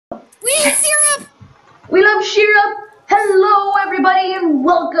and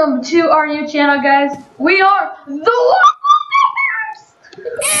welcome to our new channel, guys. We are the Waffle Makers!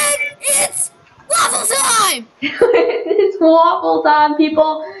 And it's Waffle time! It's Waffle time,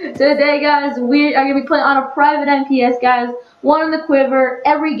 people. Today, guys, we are going to be playing on a private MPS, guys. One in the quiver,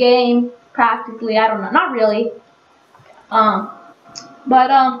 every game, practically. I don't know, not really. Hope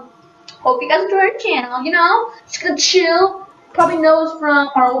you guys enjoy our channel, you know? Just gonna chill. Probably know us from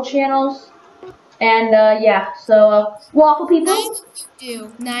our old channels. And, yeah, so, Waffle people.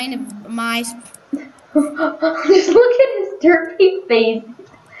 Do 9 of my... Just look at his derpy face.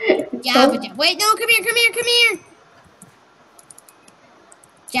 Java. Wait, no, come here.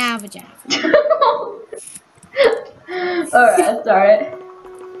 Java. Alright, alright.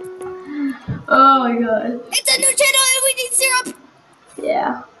 Oh my god. It's a new channel and we need syrup!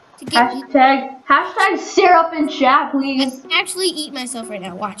 Yeah. Hashtag syrup in chat, please. I actually eat myself right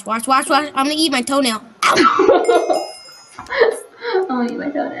now. Watch. I'm gonna eat my toenail. Ow! I'm gonna eat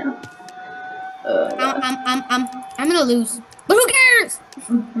my toenail. I'm gonna lose. But who cares?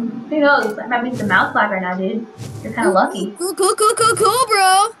 Who knows? I'm having some mouse lag right now, dude. You're kind of lucky. Cool,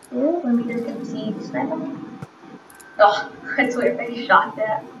 bro. Yeah, let me just get to see you snipe him. Oh, I swear if I shot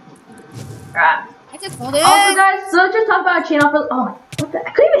that. Alright. I just fold it. Also, guys, so let's just talk about our channel for. Oh, what the?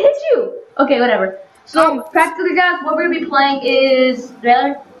 I couldn't even hit you! Okay, whatever. So, practically, guys, what we're gonna be playing is.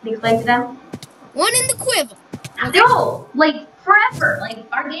 Can you explain to them? One in the quiver. Okay. No! Like, forever. Like,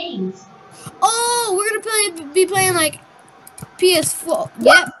 our games. Oh, we're gonna be playing like PS4.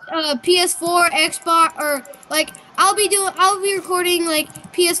 Yep. PS4, Xbox, or like I'll be recording like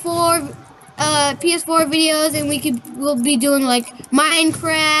PS4 videos, and we'll be doing like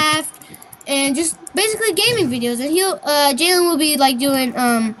Minecraft and just basically gaming videos. And Jalen will be like doing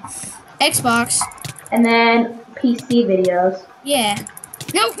Xbox. And then PC videos. Yeah.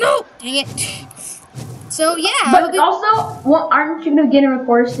 No, dang it. So yeah. But also, aren't you gonna get a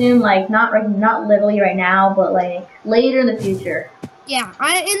record soon? Like not literally right now, but like later in the future. Yeah,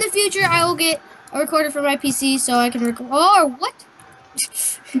 in the future I will get a recorder for my PC so I can record. Oh, what?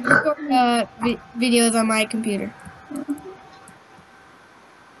 record videos on my computer.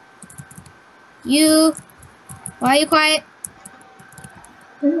 Why are you quiet?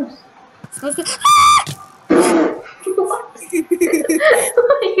 What?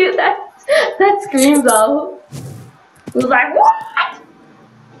 That screams out. It was like, what?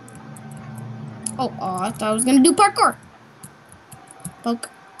 Oh, I thought I was gonna do parkour. Poke.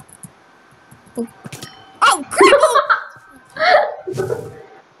 Oh, crap!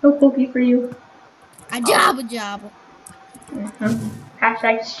 No pokey for you. A job.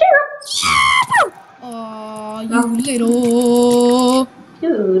 Hashtag syrup. Oh, you little.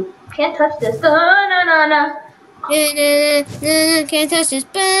 Dude, can't touch this. No. Can't touch this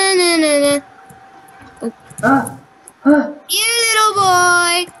banana. You little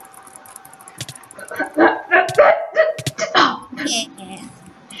boy. Yeah.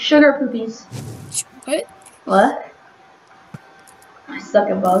 Sugar poopies. What? I suck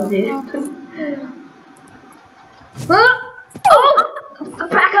at balls, dude. Oh!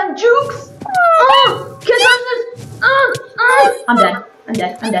 Back on jukes! Oh! Can't touch this! I'm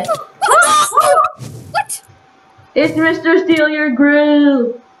dead. What? It's Mr. Steal Your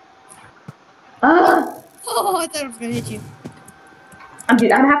Grill! Oh, I thought I was gonna hit you.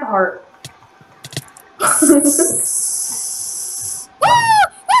 Dude, I'm half a heart.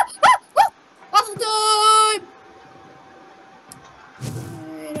 Waffle time!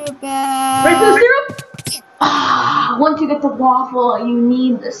 Right to the syrup? Once you get the waffle, you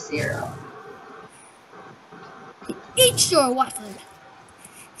need the syrup. Eat your waffle.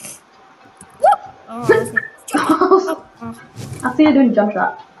 Oh, I'll see you doing a jump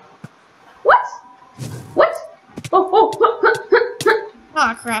shot. What? Oh.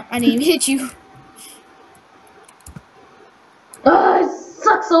 Oh crap, I didn't even hit you. I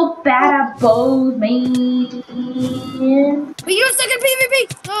suck so bad at bows, man. But you're stuck in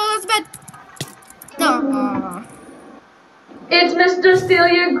PvP! Oh, that's bad. No. It's Mr. Steal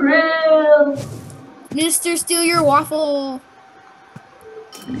Your Grill. Mr. Steal Your Waffle.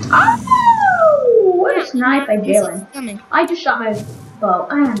 Oh! What a snipe by Jalen. I just shot my bow.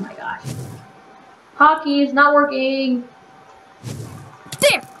 Oh my gosh. Hockey is not working.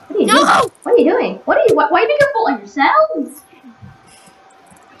 There! No! What are you doing? Why are you making a fool of yourselves?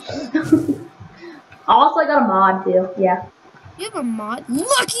 Also, I got a mod too. Yeah. You have a mod?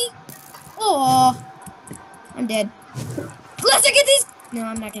 Lucky! Oh, I'm dead. Unless I get these. No,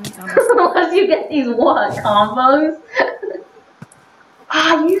 I'm not getting combos. Unless you get these what combos?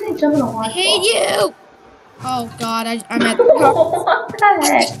 You usually jump in a waterfall. I hate you! Oh god, I'm at. What the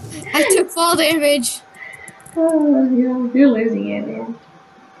heck? I took fall damage. Oh, yeah, you're losing it, man.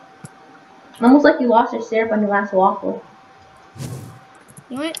 Almost like you lost your syrup on your last waffle.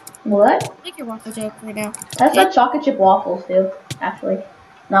 You know what? What? I like your waffle joke right now. That's what chocolate chip waffles do, actually.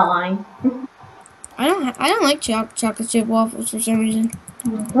 Not lying. I don't like chocolate chip waffles for some reason.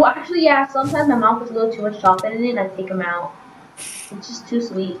 Well, actually, yeah, sometimes my mouth puts a little too much chocolate in it and I take them out. It's just too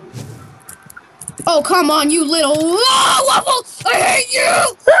sweet. Oh, come on, you little waffle! I hate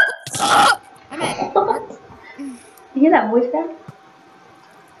you! I'm at. You hear that voice there?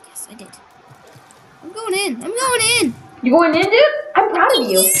 Yes, I did. I'm going in. I'm going in. You going in, dude? I'm proud of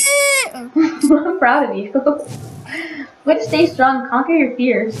you. Yeah. I'm proud of you. Way to stay strong, conquer your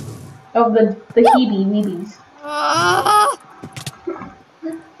fears of the heebie-weebies.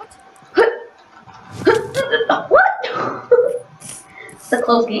 What? It's a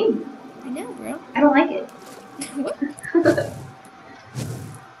close game. I know, bro. I don't like it. What?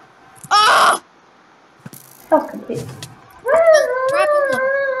 Ah! That was complete.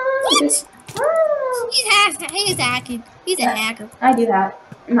 He's hacking. He's a hacker. I do hack.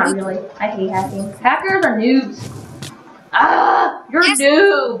 Not really. I hate hacking. Hackers are noobs. Ah! You're a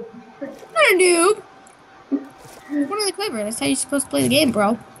noob! Not a noob. One of the quiver. That's how you're supposed to play the game,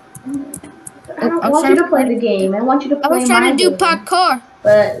 bro. I don't want you to play the game. I want you to play my game. I was trying to do parkour.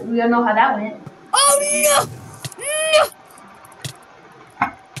 But we don't know how that went. Oh, no! No!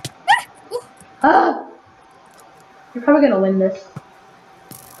 Ah! You're probably gonna win this.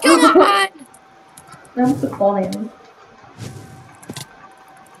 Come on! That's the fall damage.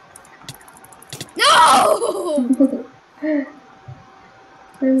 No!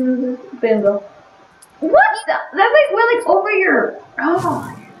 Bingo. What? That like went like over your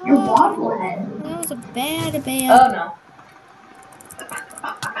waffle head. That was a bad. Oh no.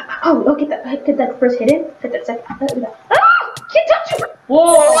 Oh, get that first hit in. Get that second. Ah! Can't touch you.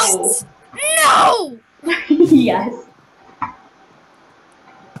 Whoa! What? No! Yes.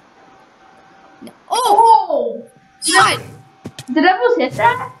 No. Oh! God! Did I almost hit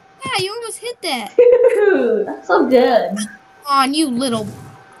that? Yeah, you almost hit that. Dude, that's so good. Come on, you little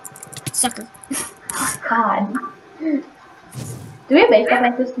sucker. God. Do we have baseball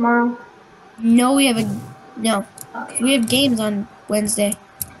practice tomorrow? No, we have no. Okay. We have games on Wednesday.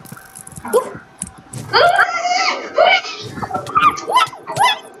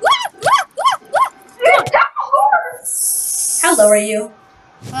 How low are you?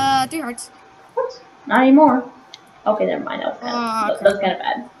 3 hearts. What? Not anymore. Okay, never mind. That was kind of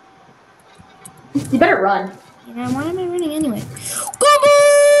bad. You better run. Yeah, why am I running anyway? Combo!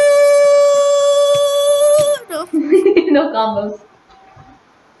 No. No combos.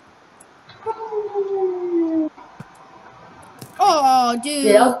 Oh, dude.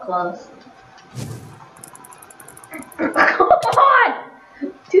 Yeah, that was close. Come on!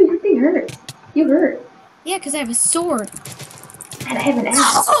 Dude, your thing hurts. You hurt. Yeah, because I have a sword. And I have an axe.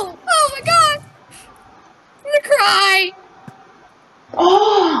 Oh my god! I'm gonna cry!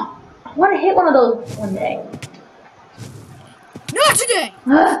 Oh! I want to hit one of those one day. Not today!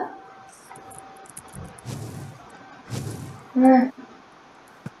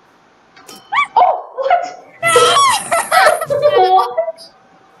 Oh, what? What?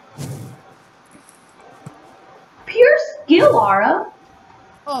 Pure skill, Ara.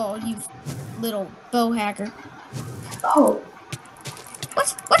 Oh, you little bow hacker. Oh.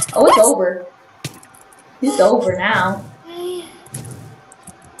 What? Oh, it's over. It's over now.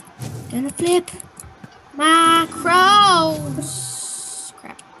 Gonna flip my crows.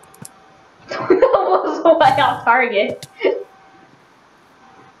 Crap. That was way off target.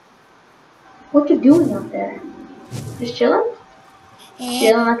 What you doing out there? Just chilling?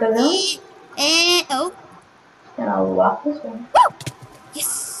 Chilling like a villain? Oh. And I'll walk this one. Woo!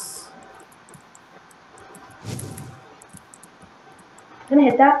 Yes. Gonna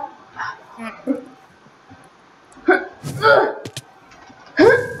hit that.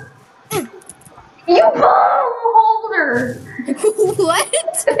 You ball holder!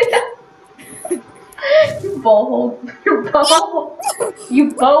 What? You bow holder.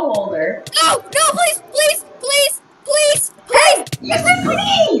 You bow holder. No, please. Hey, you said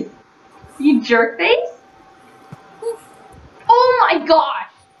please! You jerk face? Oh my gosh!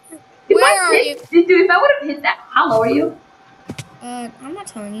 Where are you? Dude, if I would have hit that, how low are you? I'm not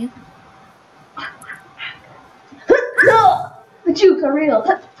telling you. The jukes are real.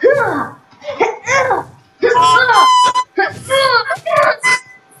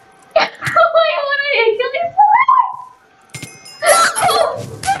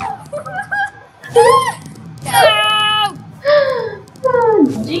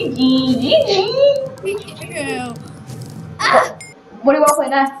 GG. What do you want to play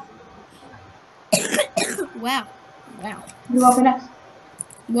next? Wow. Wow. What do you want to play next?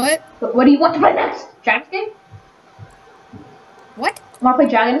 What? What do you want to play next? Dragon Escape? What? Want to play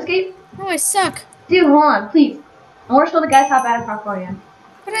Dragon Escape? Oh, I suck. Dude, hold on, please. I want to show the guys how bad at parkour I am.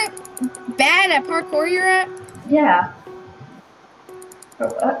 Bad at parkour you're at? Yeah. Of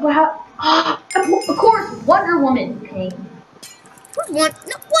course, Wonder Woman came. No, Wonder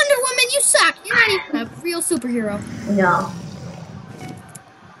Woman, you suck. You're not even a real superhero. No.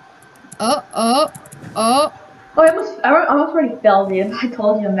 Oh. Oh, I almost already fell, dude. I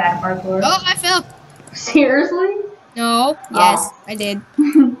told you I'm bad at parkour. Oh, I fell. Seriously? No. Yes, I did.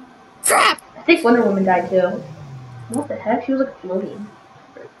 Crap! I think Wonder Woman died too. What the heck? She was like floating.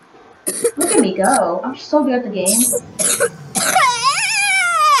 Look at me go. I'm so good at the game.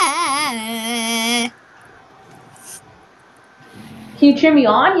 Can you cheer me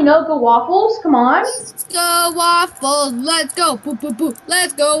on? You know, go Waffles. Come on. Let's go Waffles. Let's go. Boo, boo, boo.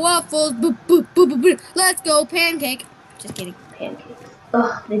 Let's go Waffles. Boo, boo, boo, boo, boo. Let's go Pancake. Just kidding. Pancakes.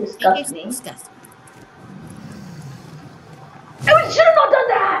 Ugh, they disgust Pancakes me. disgust. I should have not done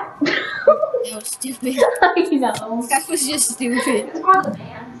that! That was stupid. I know. That was just stupid. It's part of the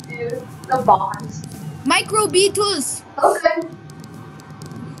bands, dude. The bonds. Micro Beatles. Okay.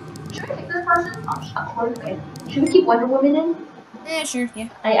 Should I take this person? Oh, okay. Should we keep Wonder Woman in? Yeah, sure. Yeah.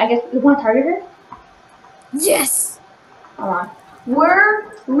 I guess we want to target her? Yes. Hold on.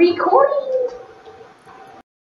 We're recording.